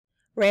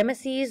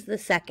Ramesses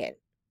II.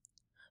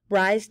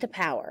 Rise to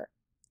power.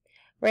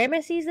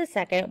 Ramesses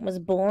II was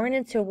born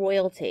into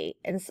royalty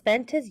and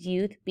spent his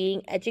youth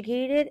being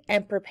educated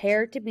and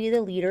prepared to be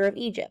the leader of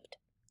Egypt.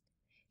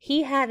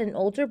 He had an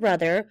older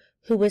brother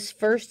who was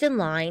first in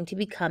line to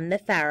become the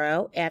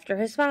pharaoh after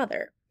his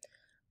father.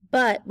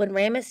 But when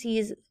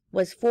Ramesses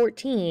was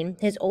 14,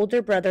 his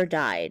older brother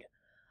died.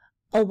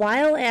 A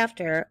while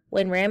after,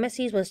 when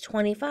Ramesses was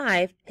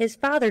 25, his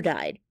father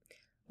died,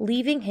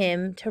 leaving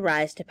him to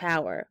rise to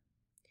power.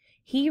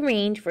 He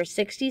reigned for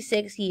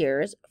 66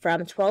 years, from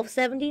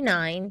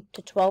 1279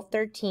 to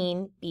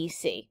 1213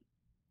 BC.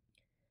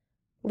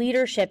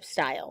 Leadership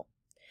style.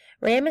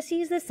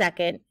 Ramesses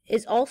II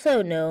is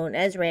also known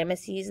as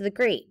Ramesses the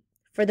Great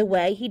for the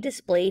way he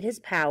displayed his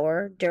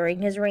power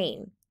during his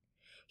reign.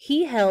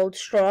 He held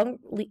strong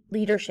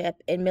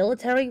leadership in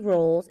military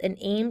roles and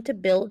aimed to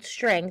build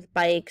strength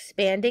by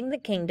expanding the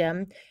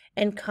kingdom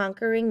and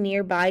conquering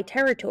nearby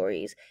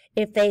territories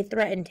if they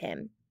threatened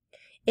him.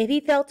 If he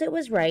felt it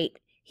was right,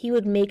 he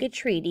would make a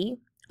treaty,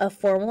 a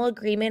formal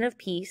agreement of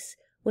peace,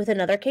 with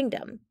another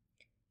kingdom.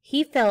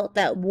 He felt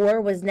that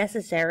war was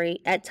necessary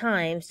at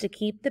times to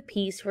keep the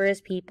peace for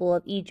his people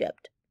of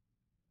Egypt.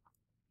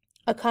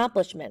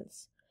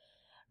 Accomplishments.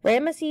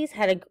 Ramesses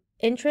had an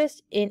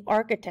interest in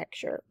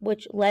architecture,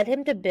 which led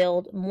him to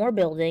build more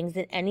buildings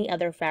than any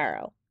other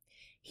pharaoh.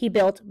 He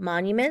built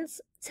monuments,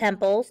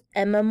 temples,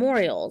 and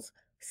memorials,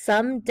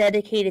 some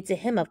dedicated to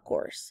him, of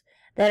course,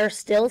 that are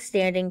still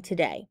standing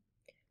today.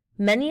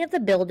 Many of the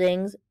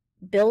buildings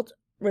built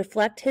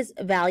reflect his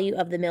value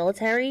of the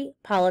military,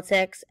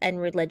 politics,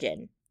 and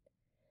religion.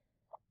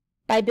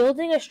 By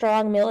building a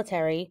strong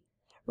military,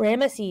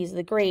 Ramesses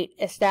the Great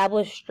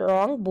established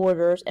strong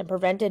borders and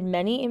prevented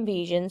many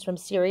invasions from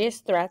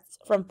serious threats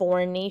from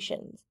foreign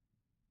nations.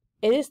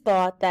 It is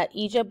thought that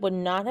Egypt would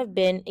not have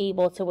been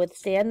able to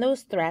withstand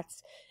those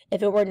threats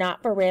if it were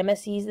not for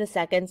Ramesses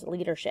II's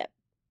leadership.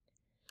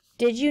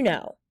 Did you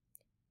know?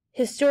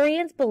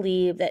 Historians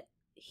believe that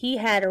he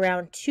had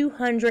around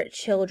 200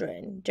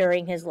 children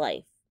during his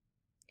life.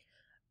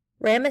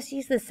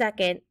 Ramesses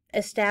II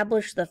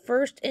established the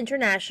first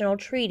international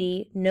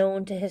treaty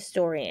known to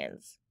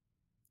historians.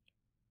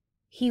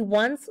 He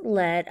once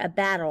led a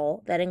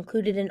battle that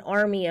included an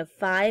army of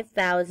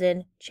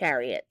 5,000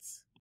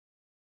 chariots.